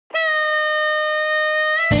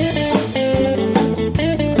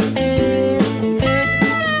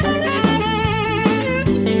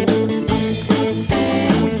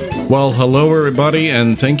Well, hello everybody,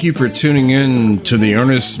 and thank you for tuning in to the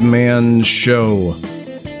Earnest Man Show,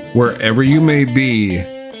 wherever you may be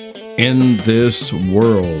in this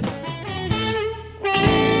world.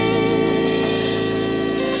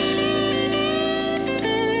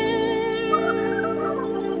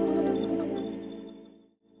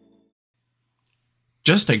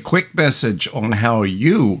 Just a quick message on how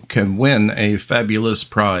you can win a fabulous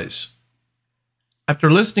prize. After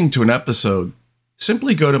listening to an episode,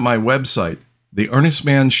 simply go to my website,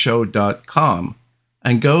 theearnestmanshow.com,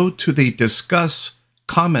 and go to the Discuss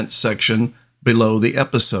Comments section below the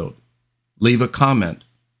episode. Leave a comment.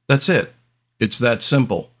 That's it. It's that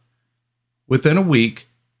simple. Within a week,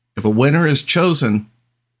 if a winner is chosen,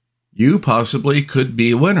 you possibly could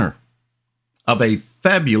be a winner of a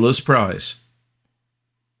fabulous prize.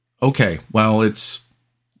 Okay, well, it's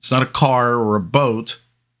not a car or a boat,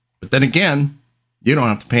 but then again, you don't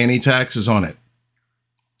have to pay any taxes on it.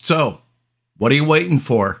 So, what are you waiting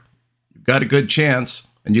for? You've got a good chance,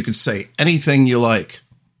 and you can say anything you like.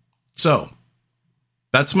 So,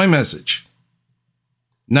 that's my message.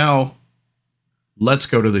 Now, let's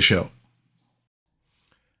go to the show.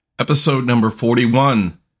 Episode number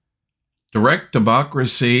 41, Direct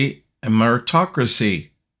Democracy and Meritocracy,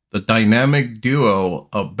 the dynamic duo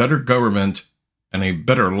of better government and a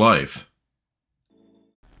better life.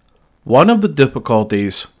 One of the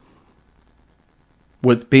difficulties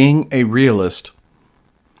with being a realist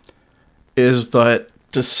is that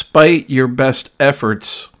despite your best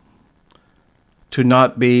efforts to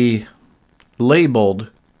not be labeled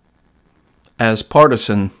as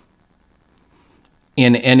partisan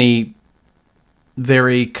in any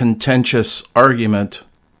very contentious argument,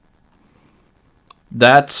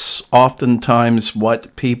 that's oftentimes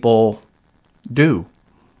what people do.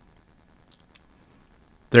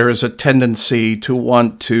 There is a tendency to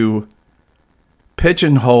want to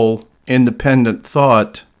pigeonhole independent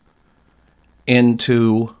thought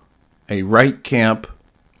into a right camp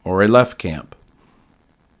or a left camp.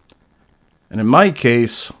 And in my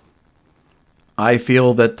case, I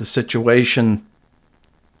feel that the situation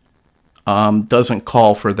doesn't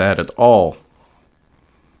call for that at all.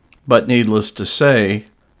 But needless to say,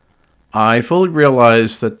 I fully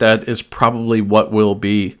realize that that is probably what will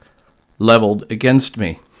be leveled against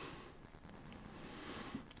me.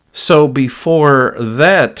 So before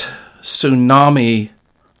that tsunami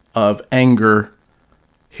of anger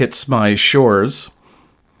hits my shores,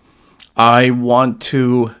 I want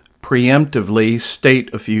to preemptively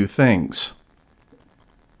state a few things.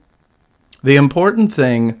 The important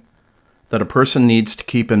thing that a person needs to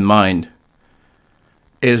keep in mind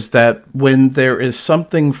is that when there is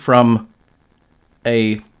something from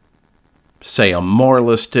a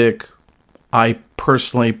moralistic, I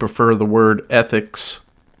personally prefer the word ethics,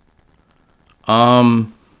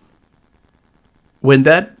 when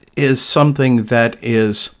that is something that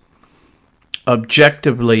is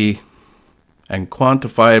objectively and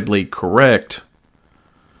quantifiably correct,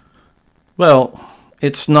 well,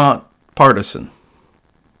 it's not partisan.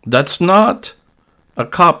 That's not a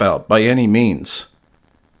cop-out by any means.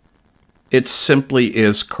 It simply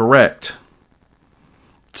is correct.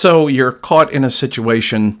 So you're caught in a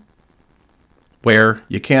situation where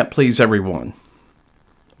you can't please everyone.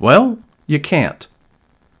 Well, you can't.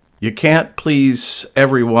 You can't please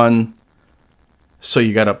everyone, so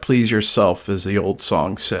you gotta please yourself, as the old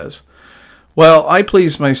song says. Well, I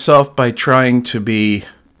please myself by trying to be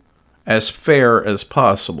as fair as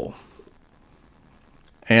possible.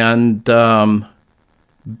 And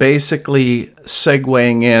basically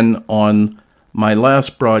segueing in on my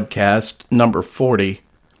last broadcast, number 40,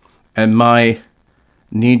 and my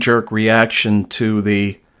knee-jerk reaction to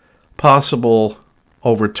the possible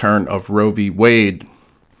overturn of Roe v. Wade.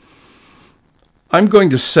 I'm going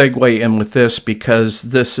to segue in with this because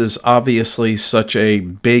this is obviously such a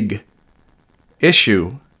big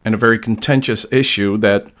issue and a very contentious issue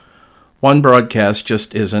that one broadcast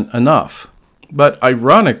just isn't enough. But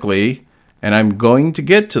ironically, and I'm going to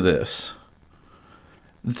get to this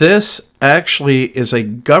actually is a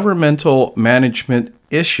governmental management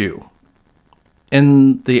issue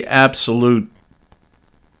in the absolute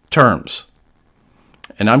terms.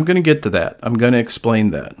 And I'm going to get to that. I'm going to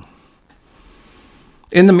explain that.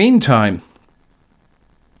 In the meantime,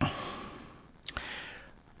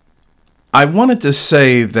 I wanted to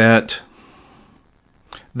say that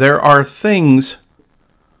there are things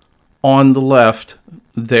on the left,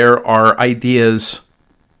 there are ideas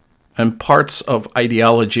and parts of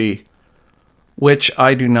ideology which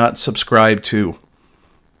I do not subscribe to.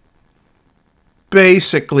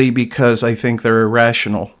 Basically because I think they're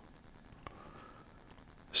irrational.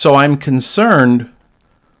 So I'm concerned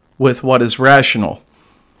with what is rational.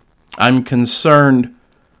 I'm concerned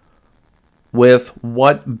with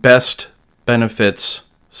what best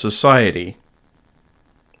benefits society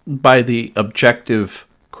by the objective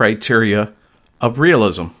criteria of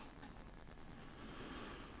realism.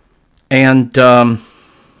 And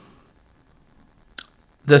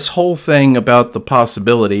this whole thing about the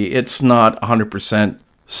possibility, it's not 100%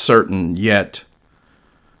 certain yet.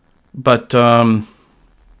 But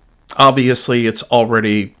obviously it's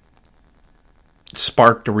already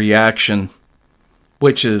sparked a reaction,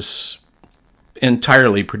 which is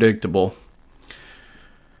entirely predictable.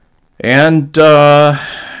 And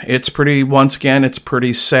it's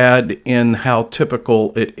pretty sad in how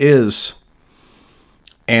typical it is.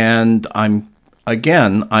 And I'm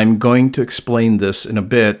going to explain this in a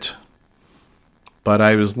bit, but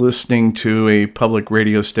I was listening to a public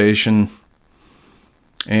radio station,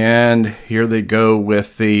 and here they go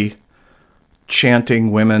with the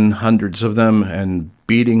chanting women, hundreds of them, and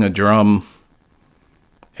beating a drum.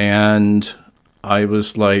 And I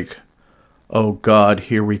was like, oh God,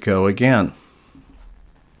 here we go again.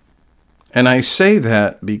 And I say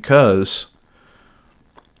that because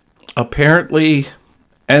apparently,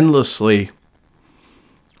 endlessly,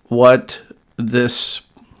 what this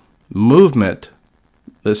movement,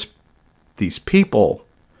 these people,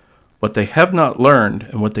 what they have not learned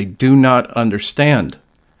and what they do not understand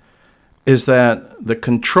is that the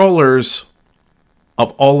controllers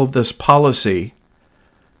of all of this policy,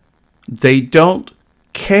 they don't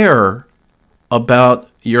care about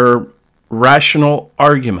your rational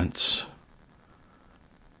arguments.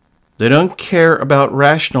 They don't care about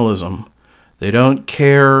rationalism. They don't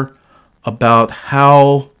care about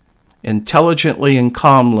how intelligently and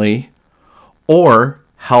calmly or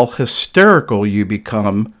how hysterical you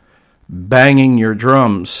become banging your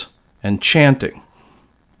drums and chanting.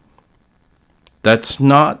 That's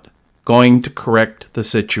not going to correct the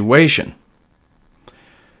situation.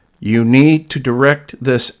 You need to direct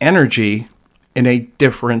this energy in a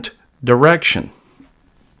different direction.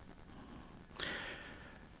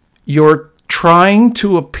 You're trying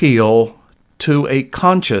to appeal to a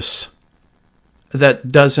conscious that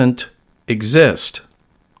doesn't exist.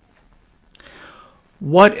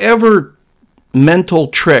 Whatever mental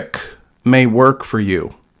trick may work for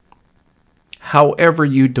you, however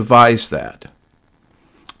you devise that,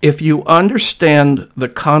 if you understand the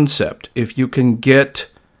concept, if you can get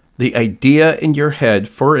the idea in your head,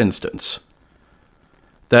 for instance,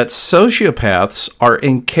 that sociopaths are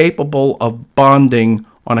incapable of bonding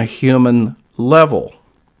on a human level.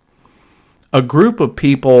 A group of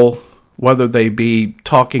people, whether they be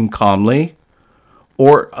talking calmly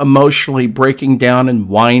or emotionally breaking down and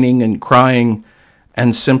whining and crying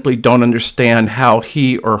and simply don't understand how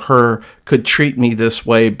he or her could treat me this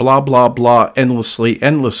way, blah, blah, blah,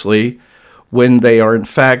 endlessly, when they are in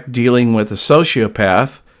fact dealing with a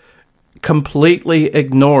sociopath, completely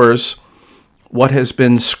ignores what has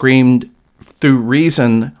been screamed through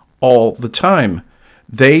reason all the time.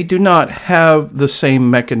 They do not have the same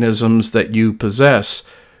mechanisms that you possess.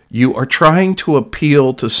 You are trying to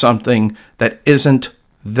appeal to something that isn't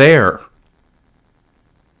there.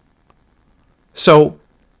 So,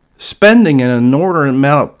 spending an inordinate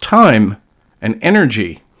amount of time and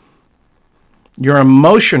energy, your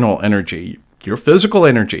emotional energy, your physical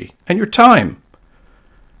energy, and your time,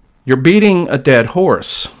 you're beating a dead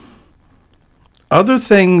horse. Other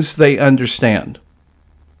things they understand.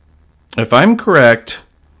 If I'm correct,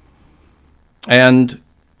 and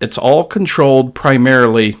it's all controlled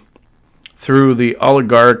primarily through the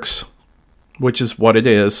oligarchs, which is what it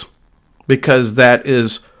is, because that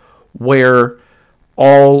is where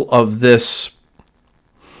all of this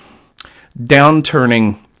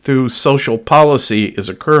downturning through social policy is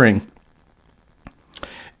occurring.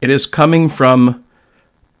 It is coming from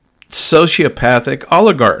sociopathic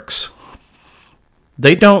oligarchs.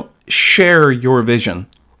 They don't share your vision.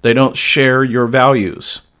 They don't share your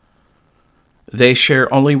values. They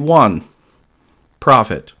share only one: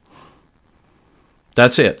 profit.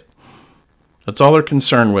 That's it. That's all they're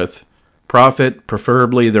concerned with. Profit,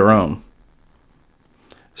 preferably their own.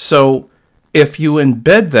 So if you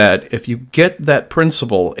embed that, if you get that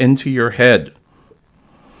principle into your head,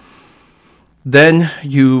 then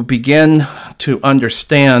you begin to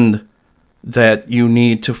understand that you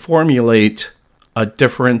need to formulate a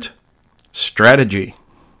different strategy,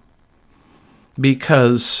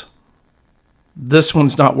 because this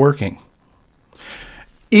one's not working.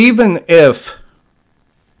 Even if,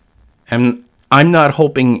 and I'm not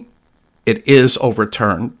hoping it is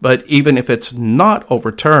overturned, but even if it's not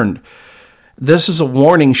overturned, this is a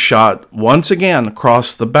warning shot once again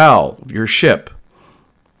across the bow of your ship.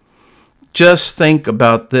 Just think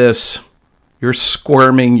about this. You're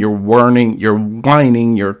squirming, you're whining,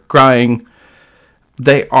 you're crying.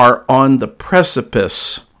 They are on the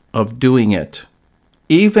precipice of doing it.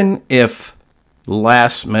 Even if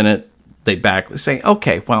last minute they say,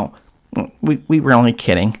 okay, well, we were only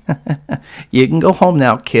kidding. You can go home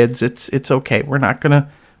now, kids. It's okay. We're not gonna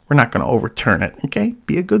overturn it. Okay?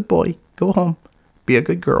 Be a good boy. Go home. Be a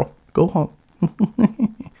good girl. Go home.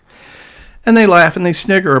 And they laugh and they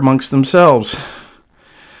snigger amongst themselves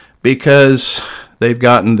because they've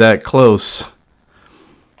gotten that close.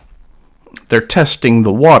 They're testing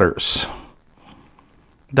the waters.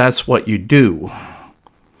 That's what you do,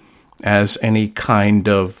 as any kind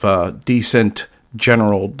of decent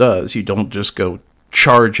general does. You don't just go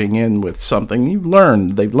charging in with something.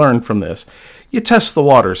 They've learned from this. You test the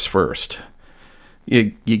waters first.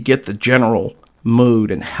 You get the general mood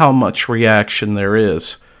and how much reaction there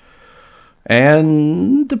is.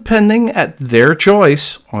 And depending at their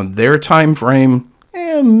choice, on their time frame,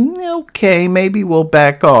 okay, maybe we'll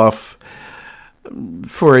back off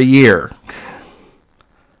for a year.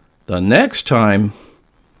 The next time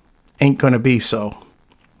ain't going to be so.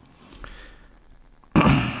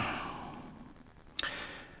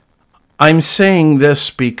 I'm saying this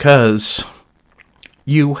because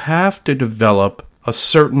you have to develop a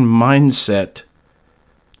certain mindset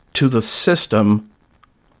to the system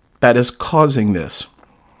that is causing this.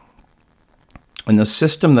 And the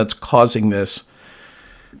system that's causing this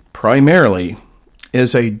primarily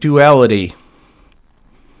is a duality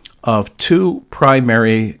of two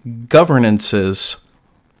primary governances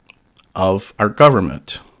of our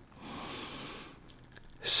government.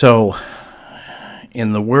 So,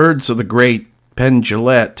 in the words of the great Penn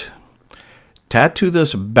Jillette, tattoo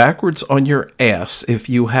this backwards on your ass if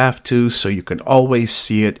you have to, so you can always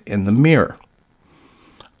see it in the mirror.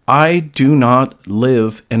 I do not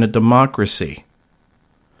live in a democracy.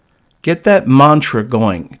 Get that mantra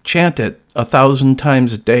going. Chant it 1,000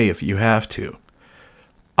 times a day if you have to.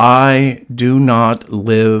 I do not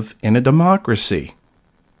live in a democracy.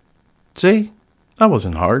 See? That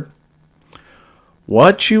wasn't hard.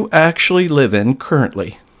 What you actually live in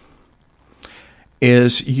currently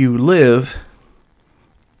is you live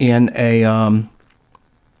in a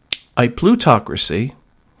plutocracy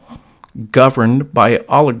governed by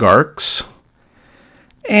oligarchs,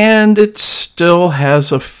 and it still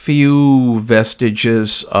has a few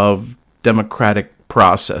vestiges of democratic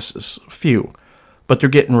processes. A few. But they're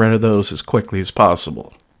getting rid of those as quickly as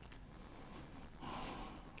possible.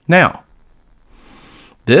 Now,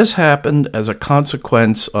 this happened as a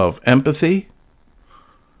consequence of empathy,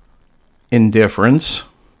 indifference,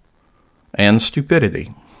 and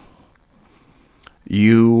stupidity.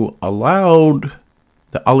 You allowed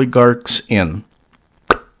the oligarchs in.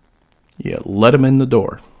 You let them in the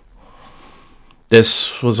door.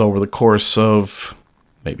 This was over the course of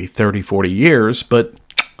maybe 30, 40 years, but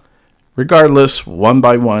regardless, one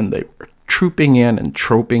by one, they were trooping in and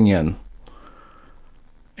troping in.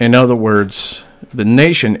 In other words, the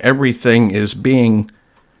nation, everything is being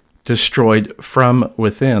destroyed from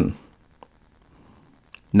within.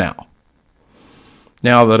 Now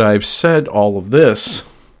that I've said all of this,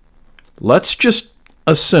 let's just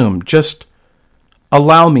assume, just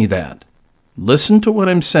allow me that. Listen to what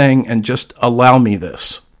I'm saying and just allow me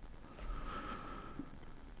this.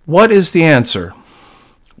 What is the answer?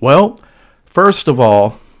 Well, first of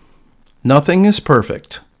all, nothing is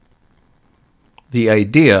perfect. The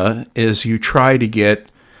idea is you try to get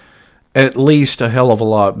at least a hell of a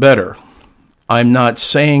lot better. I'm not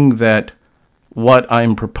saying that what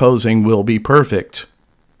I'm proposing will be perfect,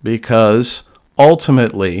 because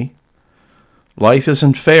ultimately, life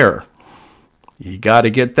isn't fair. You got to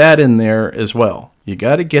get that in there as well. You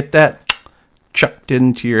got to get that chucked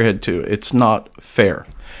into your head too. It's not fair.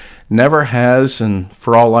 Never has, and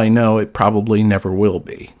for all I know, it probably never will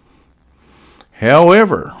be.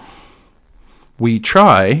 However, we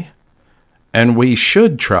try, and we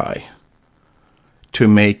should try, to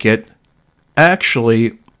make it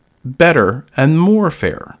actually better and more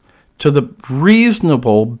fair, to the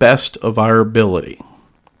reasonable best of our ability.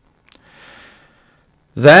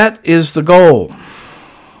 That is the goal.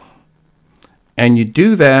 And you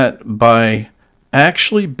do that by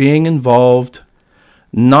actually being involved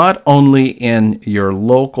not only in your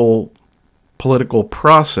local political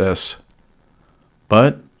process,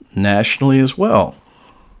 but nationally as well.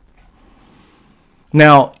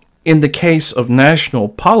 Now, in the case of national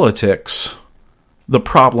politics, the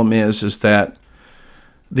problem is that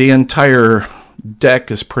the entire deck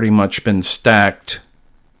has pretty much been stacked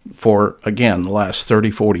for, again, the last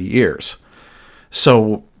 30, 40 years.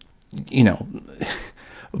 So,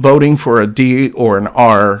 voting for a D or an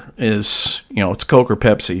R is, it's Coke or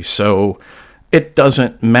Pepsi, so it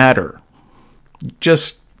doesn't matter.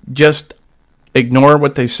 Just ignore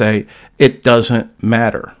what they say. It doesn't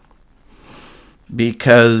matter.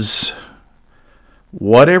 Because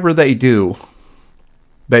whatever they do,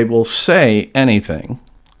 they will say anything.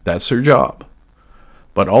 That's their job.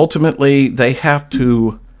 But ultimately, they have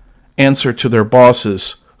to answer to their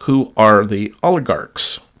bosses, who are the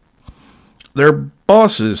oligarchs. Their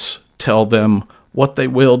bosses tell them what they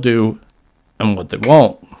will do and what they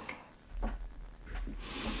won't.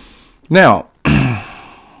 Now,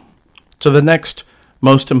 to the next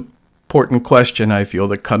most important question I feel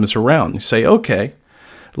that comes around. You say, okay,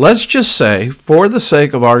 let's just say, for the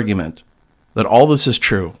sake of argument, that all this is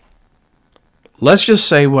true. Let's just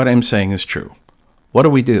say what I'm saying is true. What do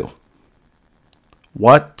we do?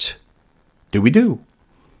 What do we do?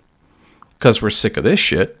 Because we're sick of this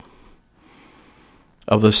shit.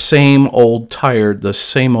 Of the same old tired, the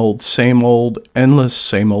same old, endless,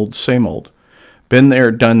 same old. Been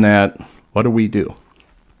there, done that. What do we do?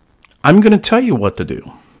 I'm going to tell you what to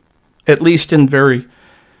do. At least in very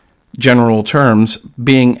general terms,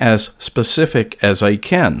 being as specific as I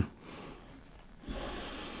can.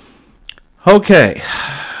 Okay.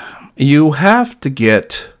 You have to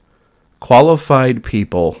get qualified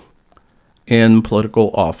people in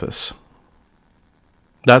political office.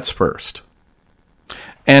 That's first.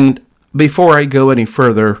 And before I go any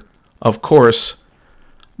further, of course,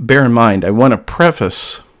 bear in mind, I want to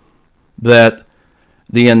preface that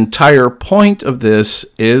the entire point of this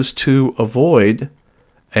is to avoid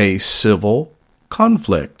a civil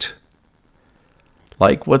conflict,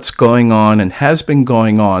 like what's going on and has been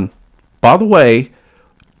going on. By the way,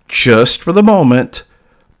 just for the moment,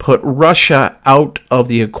 put Russia out of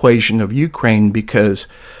the equation of Ukraine, because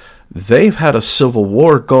they've had a civil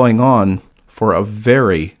war going on for a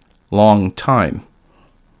very long time.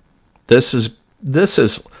 This is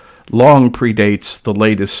long predates the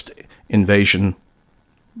latest invasion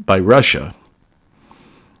by Russia.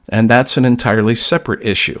 And that's an entirely separate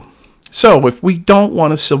issue. So if we don't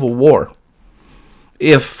want a civil war,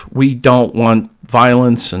 if we don't want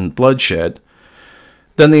violence and bloodshed,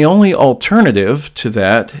 then the only alternative to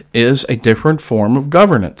that is a different form of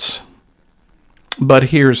governance. But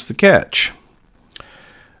here's the catch.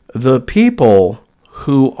 The people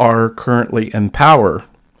who are currently in power,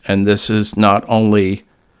 and this is not only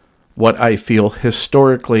what I feel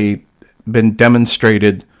historically been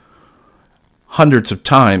demonstrated hundreds of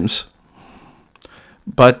times,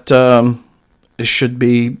 but it should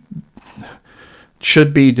be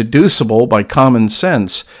deducible by common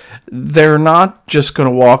sense. They're not just going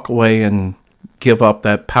to walk away and give up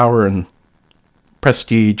that power and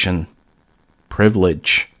prestige and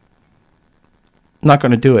privilege. Not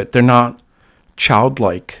going to do it. They're not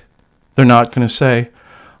childlike. They're not going to say,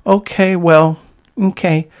 okay, well,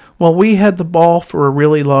 we had the ball for a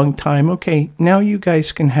really long time. Okay, now you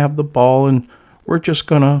guys can have the ball and we're just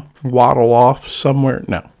going to waddle off somewhere.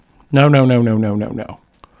 No.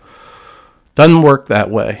 Doesn't work that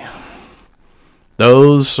way.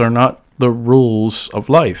 Those are not the rules of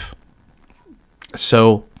life.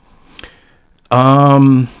 So,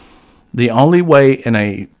 the only way in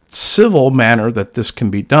a civil manner that this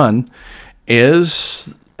can be done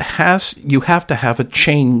is you have to have a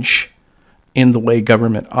change in the way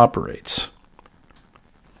government operates.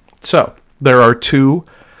 So, there are two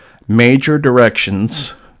major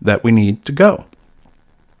directions that we need to go.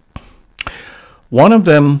 One of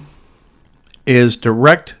them is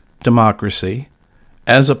direct democracy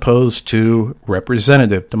as opposed to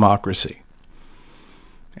representative democracy.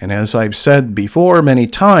 And as I've said before many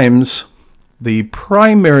times, the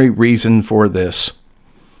primary reason for this,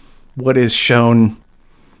 what is shown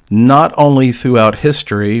not only throughout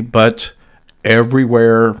history, but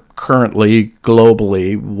everywhere currently,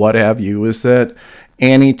 globally, what have you, is that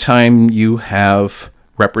anytime you have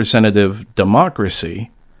representative democracy,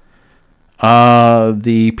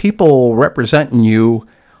 the people representing you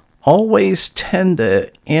always tend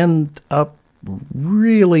to end up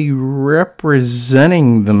really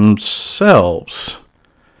representing themselves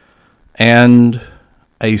and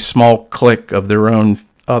a small clique of their own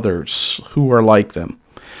others who are like them.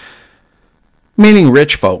 Meaning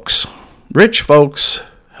rich folks. Rich folks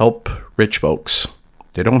help rich folks.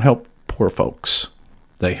 They don't help poor folks.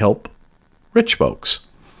 They help rich folks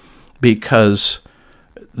because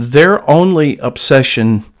their only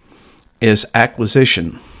obsession is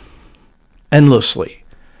acquisition. Endlessly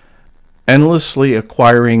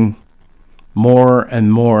acquiring more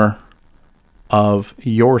and more of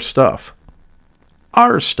your stuff,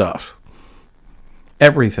 our stuff,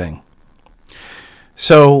 everything.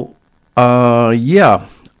 So,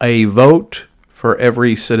 a vote for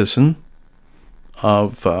every citizen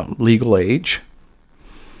of legal age.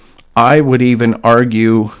 I would even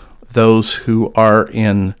argue those who are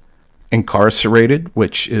incarcerated,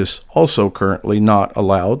 which is also currently not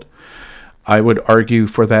allowed. I would argue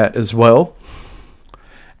for that as well.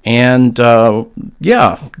 And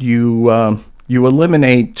you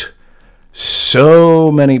eliminate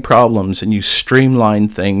so many problems and you streamline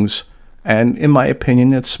things. And in my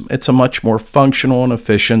opinion, it's a much more functional and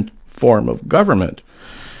efficient form of government.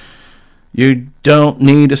 You don't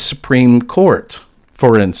need a Supreme Court,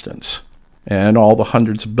 for instance, and all the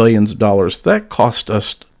hundreds of billions of dollars that cost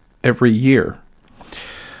us every year.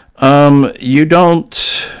 You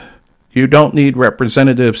don't need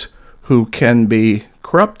representatives who can be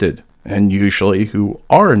corrupted, and usually who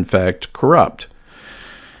are in fact corrupt.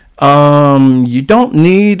 You don't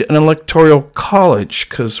need an electoral college,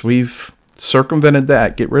 because we've circumvented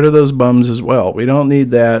that. Get rid of those bums as well. We don't need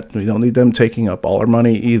that. We don't need them taking up all our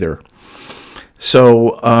money either.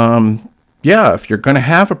 So, if you're going to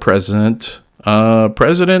have a president,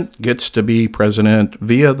 president gets to be president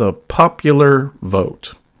via the popular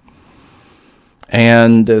vote.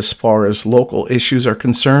 And as far as local issues are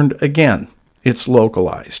concerned, again, it's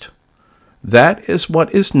localized. That is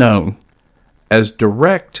what is known as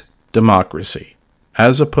direct democracy,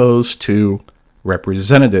 as opposed to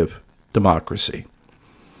representative democracy.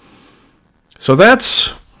 So that's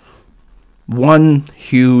one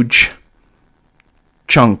huge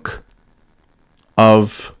chunk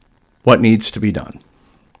of what needs to be done.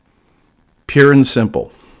 Pure and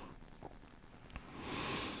simple.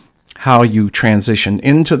 How you transition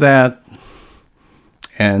into that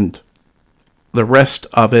and the rest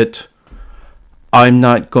of it, I'm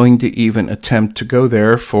not going to even attempt to go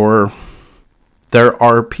there, for there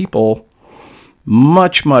are people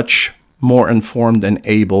much, much more informed and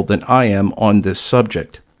able than I am on this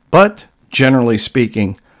subject. But generally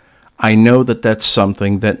speaking, I know that that's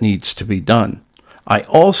something that needs to be done. I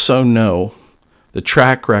also know the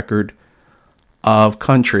track record of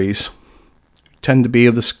countries tend to be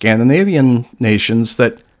of the Scandinavian nations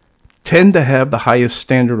that tend to have the highest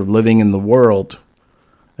standard of living in the world.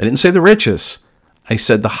 I didn't say the richest. I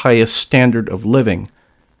said the highest standard of living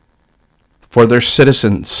for their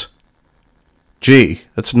citizens. Gee,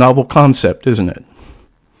 that's a novel concept, isn't it?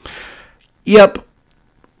 Yep,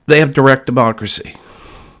 they have direct democracy.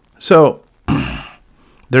 So,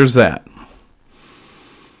 there's that.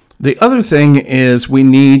 The other thing is we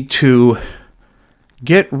need to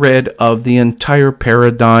get rid of the entire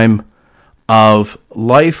paradigm of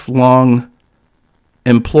lifelong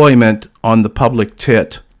employment on the public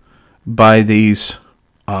tit by these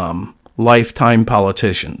lifetime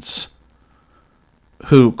politicians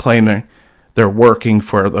who claim they're working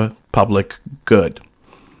for the public good.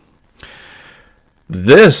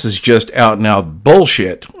 This is just out and out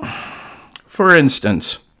bullshit. For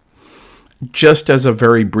instance, just as a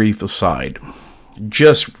very brief aside,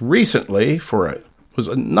 just recently, was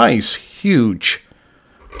a nice, huge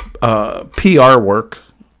PR work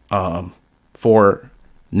for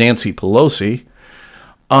Nancy Pelosi,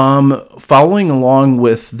 following along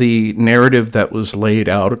with the narrative that was laid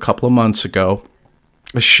out a couple of months ago.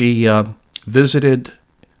 She visited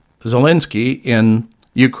Zelensky in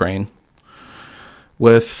Ukraine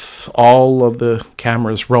with all of the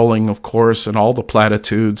cameras rolling, of course, and all the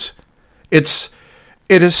platitudes. It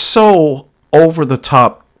is so over the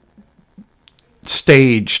top,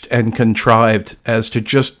 staged and contrived as to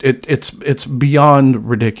just it's beyond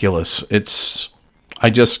ridiculous. I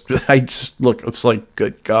just look. It's like,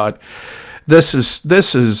 good God, this is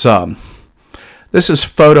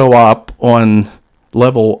photo op on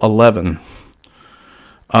level 11.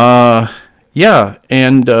 So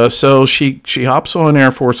she hops on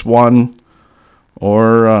Air Force One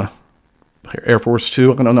or Air Force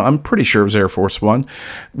Two. I don't know. I'm pretty sure it was Air Force One,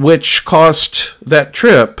 which that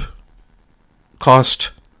trip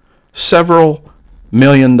cost several $1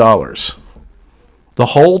 million. The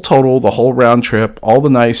whole total, the whole round trip, all the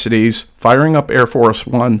niceties, firing up Air Force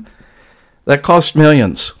One, that cost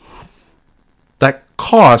millions. That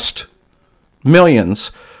cost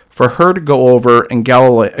millions for her to go over and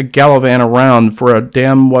gallivant around for a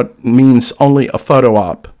damn what means only a photo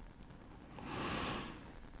op.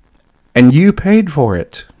 And you paid for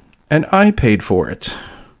it. And I paid for it.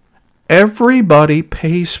 Everybody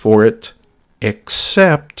pays for it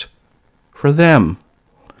except for them.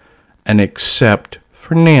 And except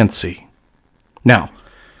for Nancy. Now,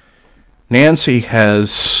 Nancy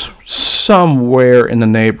has somewhere in the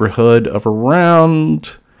neighborhood of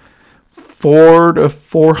around $400 to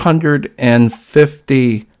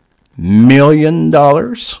 $450 million.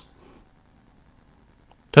 That's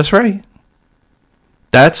right.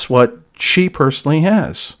 That's what she personally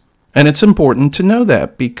has. And it's important to know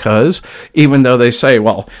that, because even though they say,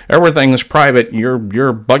 well, everything's private, you're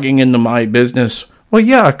bugging into my business. Well,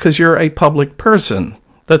 yeah, because you're a public person.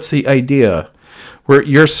 That's the idea. Where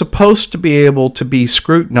you're supposed to be able to be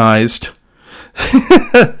scrutinized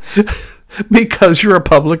because you're a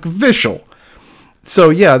public official. So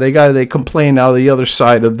yeah, they complain out of the other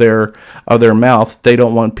side of their mouth. They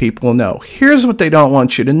don't want people to know. Here's what they don't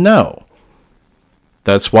want you to know.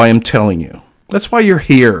 That's why I'm telling you. That's why you're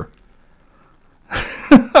here.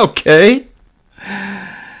 Okay?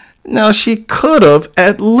 Now, she could have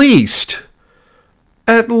at least,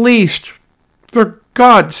 for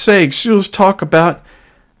God's sake, she was talk about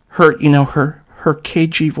her, her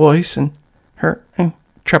cagey voice and her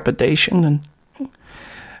trepidation. And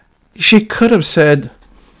she could have said,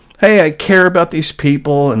 hey, I care about these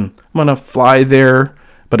people and I'm going to fly there,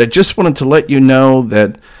 but I just wanted to let you know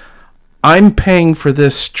that I'm paying for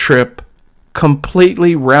this trip,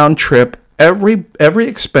 completely round trip, every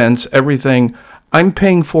expense, everything. I'm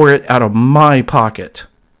paying for it out of my pocket.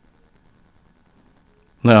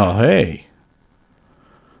 Now, hey,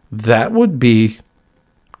 that would be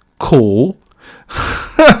cool.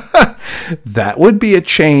 That would be a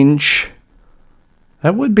change.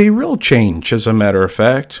 That would be real change, as a matter of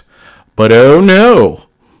fact. But oh no,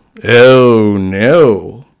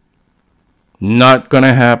 not going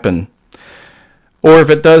to happen. Or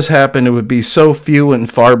if it does happen, it would be so few and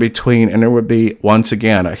far between, and there would be, once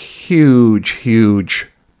again, a huge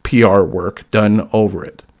PR work done over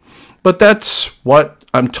it. But that's what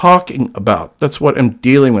I'm talking about. That's what I'm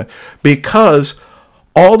dealing with. Because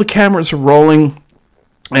all the cameras are rolling,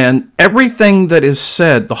 and everything that is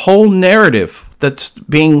said, the whole narrative that's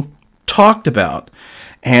being talked about,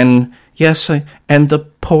 and yes, and the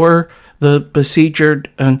poor, the besieged,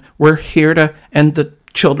 and we're here to, and the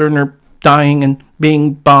children are dying and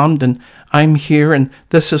being bombed, and I'm here, and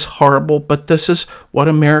this is horrible, but this is what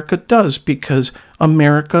America does, because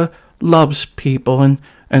America loves people, and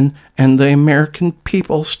the American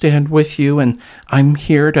people stand with you, and I'm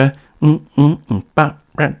here to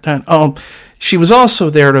she was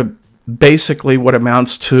also there to basically what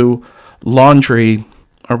amounts to laundry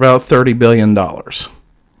about $30 billion.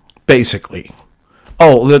 Basically.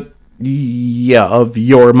 Of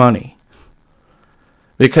your money.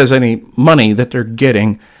 Because any money that they're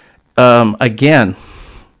getting, again,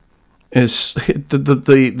 is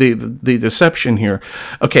the deception here.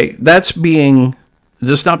 Okay, nothing's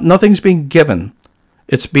being given.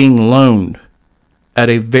 It's being loaned at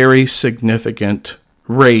a very significant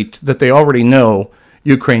rate that they already know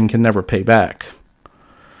Ukraine can never pay back.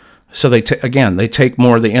 So they take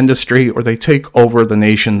more of the industry, or they take over the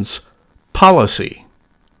nation's policy.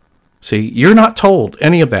 See, you're not told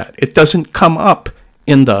any of that. It doesn't come up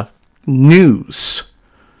in the news.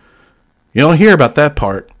 You don't hear about that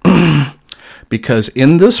part. Because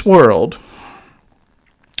in this world,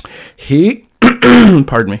 he who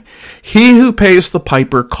pays the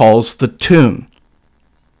piper calls the tune.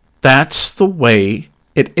 That's the way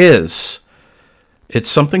it is. It's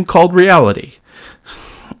something called reality.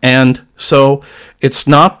 And so it's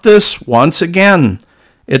not this, once again,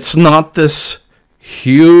 it's not this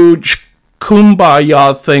huge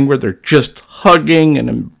kumbaya thing where they're just hugging and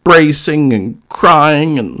embracing and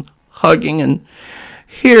crying and hugging and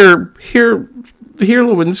here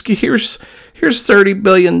Lewinsky, here's $30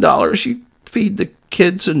 billion. You feed the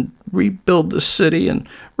kids and rebuild the city, and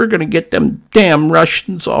we're going to get them damn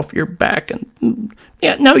Russians off your back. And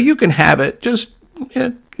yeah, no, you can have it. Just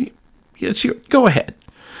go ahead.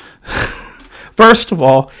 First of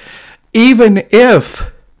all, even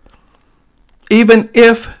if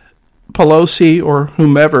Pelosi or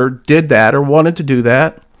whomever did that or wanted to do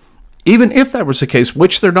that, even if that was the case,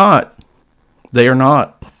 which they are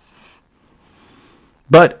not.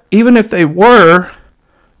 But even if they were,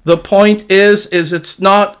 the point is it's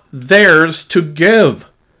not theirs to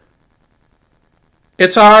give.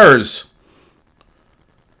 It's ours.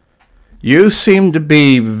 You seem to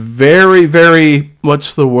be very, very,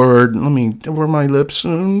 what's the word? Where are my lips?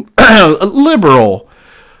 Liberal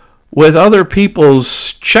with other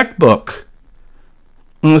people's checkbook.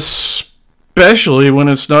 Especially when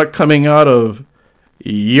it's not coming out of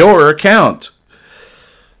your account.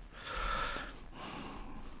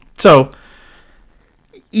 So,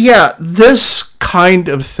 yeah, this kind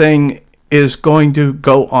of thing is going to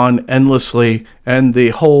go on endlessly, and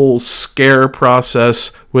the whole scare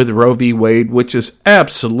process with Roe v. Wade, which is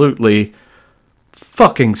absolutely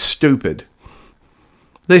fucking stupid.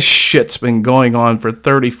 This shit's been going on for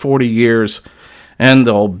 30, 40 years, And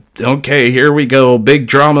okay, here we go, big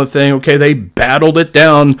drama thing. Okay, they battled it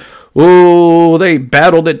down. Oh, they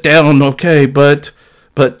battled it down. Okay, but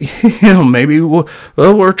maybe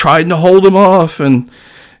we're trying to hold them off, and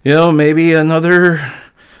maybe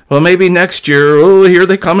maybe next year. Oh, here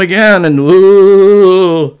they come again, and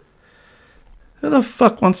who the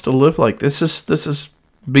fuck wants to live like this? This is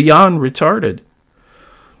beyond retarded.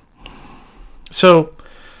 So,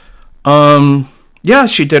 yeah,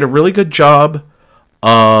 she did a really good job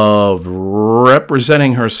of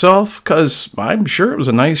representing herself, because I'm sure it was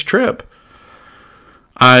a nice trip.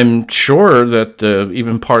 I'm sure that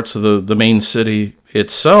even parts of the main city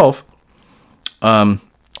itself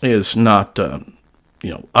is not,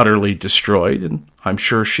 utterly destroyed. And I'm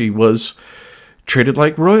sure she was treated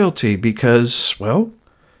like royalty because, well,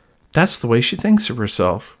 that's the way she thinks of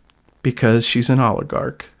herself, because she's an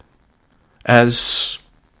oligarch, as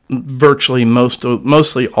virtually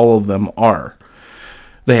mostly all of them are.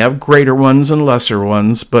 They have greater ones and lesser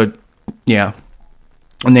ones, but yeah,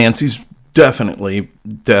 Nancy's definitely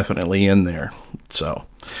in there. So,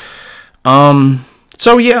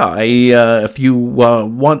 yeah, if you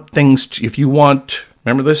want,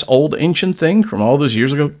 remember this old ancient thing from all those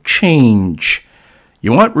years ago, change.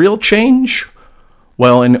 You want real change?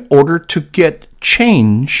 Well, in order to get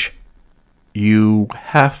change, you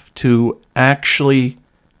have to actually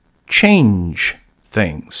change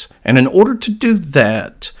things. And in order to do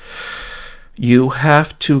that, you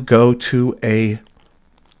have to go to a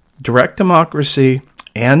direct democracy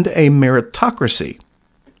and a meritocracy.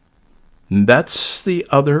 That's the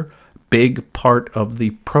other big part of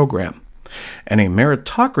the program. And a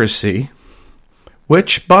meritocracy,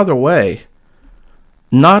 which, by the way,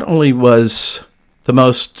 not only was the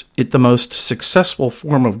most successful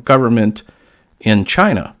form of government in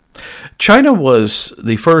China. China was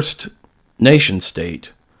the first nation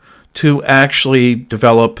state to actually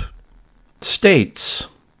develop states,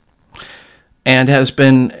 and has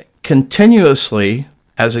been continuously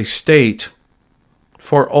as a state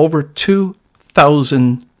for over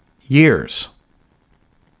 2,000 years.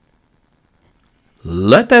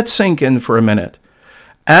 Let that sink in for a minute.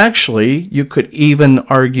 Actually, you could even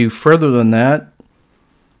argue further than that.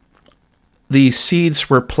 The seeds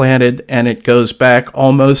were planted, and it goes back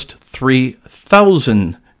almost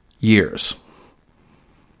 3,000 years.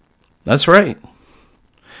 That's right.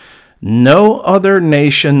 No other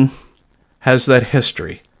nation has that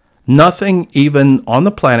history. Nothing even on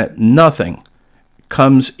the planet, nothing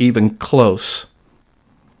comes even close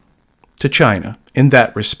to China in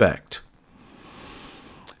that respect.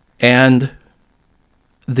 And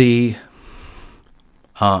the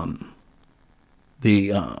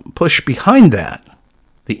push behind that,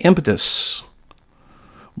 the impetus,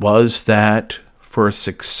 was that for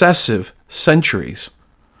successive centuries,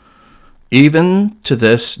 even to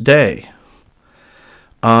this day,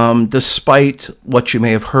 despite what you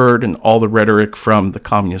may have heard in all the rhetoric from the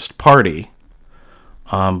Communist Party,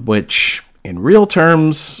 which in real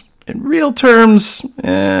terms,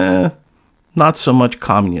 not so much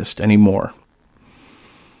communist anymore.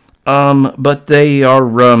 But they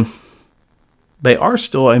are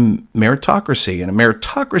still a meritocracy, and a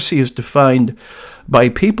meritocracy is defined by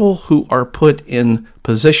people who are put in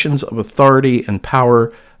positions of authority and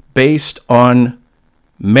power based on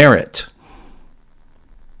merit.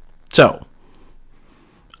 So,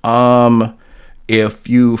 if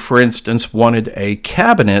you, for instance, wanted a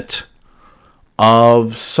cabinet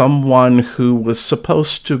of someone who was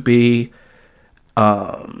supposed to be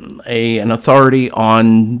an authority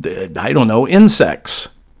on,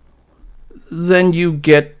 insects, then you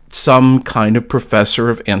get some kind of professor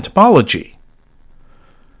of entomology.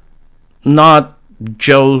 Not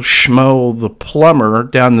Joe Schmo, the plumber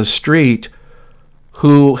down the street,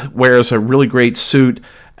 who wears a really great suit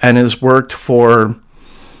and has worked for,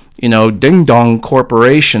 Ding Dong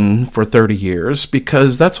Corporation for 30 years,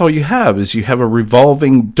 because that's all you have, is you have a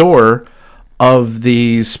revolving door of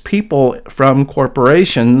these people from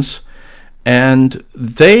corporations, and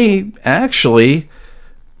they're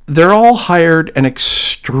all hired and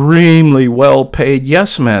extremely well-paid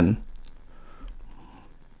yes men.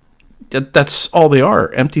 That's all they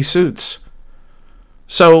are, empty suits.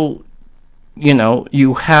 So,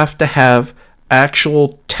 you have to have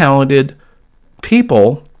actual talented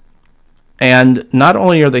people, and not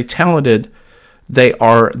only are they talented, they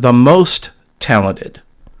are the most talented.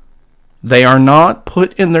 They are not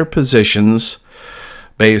put in their positions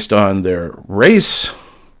based on their race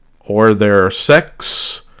or their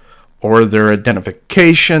sex or their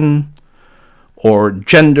identification or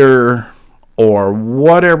gender or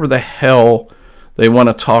whatever the hell they want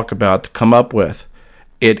to talk about to come up with.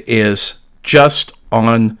 It is just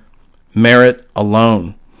on merit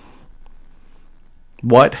alone.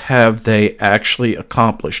 What have they actually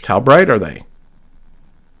accomplished? How bright are they?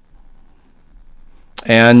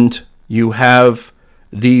 And you have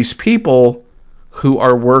these people who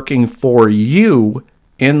are working for you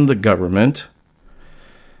in the government.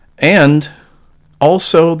 And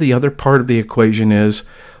also the other part of the equation is,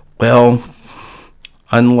 well,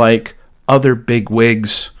 unlike other big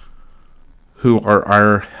wigs who are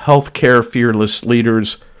our healthcare fearless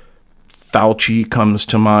leaders, Fauci comes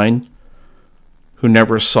to mind, who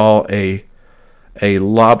never saw a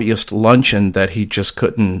lobbyist luncheon that he just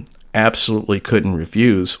absolutely couldn't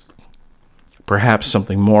refuse. Perhaps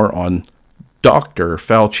something more on Dr.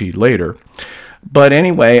 Fauci later. But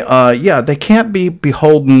anyway, they can't be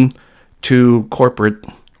beholden to corporate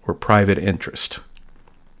or private interest.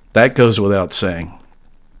 That goes without saying.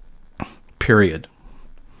 Period.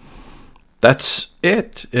 That's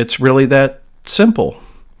it. It's really that simple.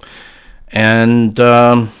 And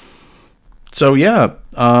that's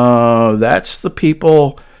the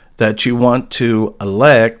people that you want to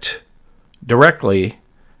elect directly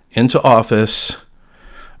into office.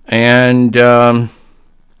 And you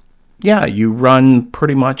run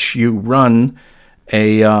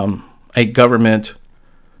a government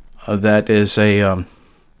that is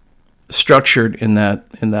structured in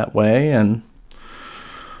that way, and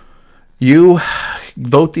you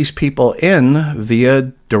vote these people in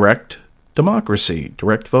via direct democracy,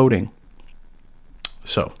 direct voting.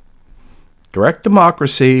 So, direct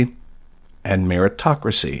democracy and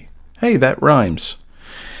meritocracy. Hey, that rhymes.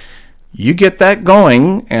 You get that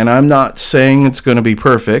going, and I'm not saying it's going to be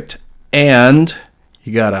perfect, and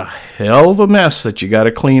you got a hell of a mess that you got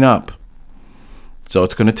to clean up. So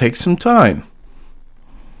it's going to take some time.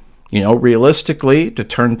 Realistically, to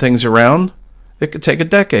turn things around, it could take a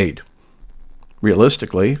decade.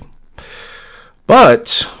 Realistically.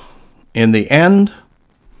 But in the end,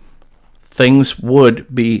 things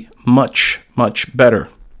would be much, much better.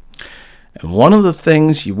 And one of the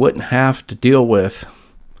things you wouldn't have to deal with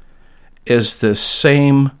is this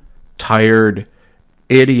same tired,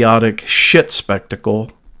 idiotic shit spectacle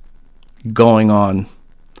going on,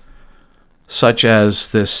 such as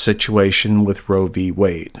this situation with Roe v.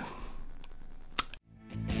 Wade.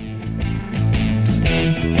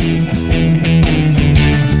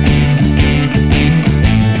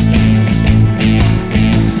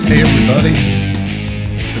 Hey everybody,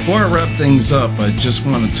 before I wrap things up, I just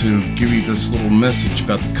wanted to give you this little message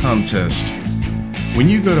about the contest. When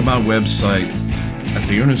you go to my website at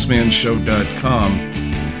theearnestmanshow.com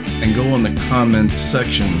and go on the comments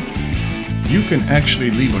section, you can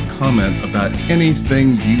actually leave a comment about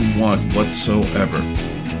anything you want whatsoever.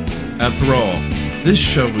 After all, this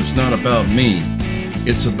show is not about me,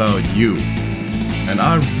 it's about you. And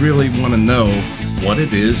I really want to know what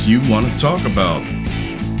it is you want to talk about.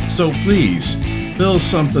 So please, fill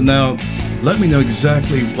something out, let me know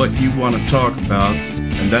exactly what you want to talk about,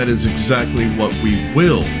 and that is exactly what we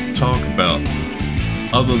will talk about.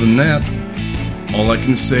 Other than that, all I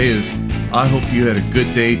can say is I hope you had a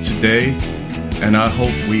good day today, and I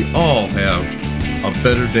hope we all have a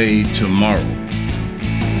better day tomorrow.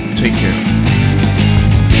 Take care.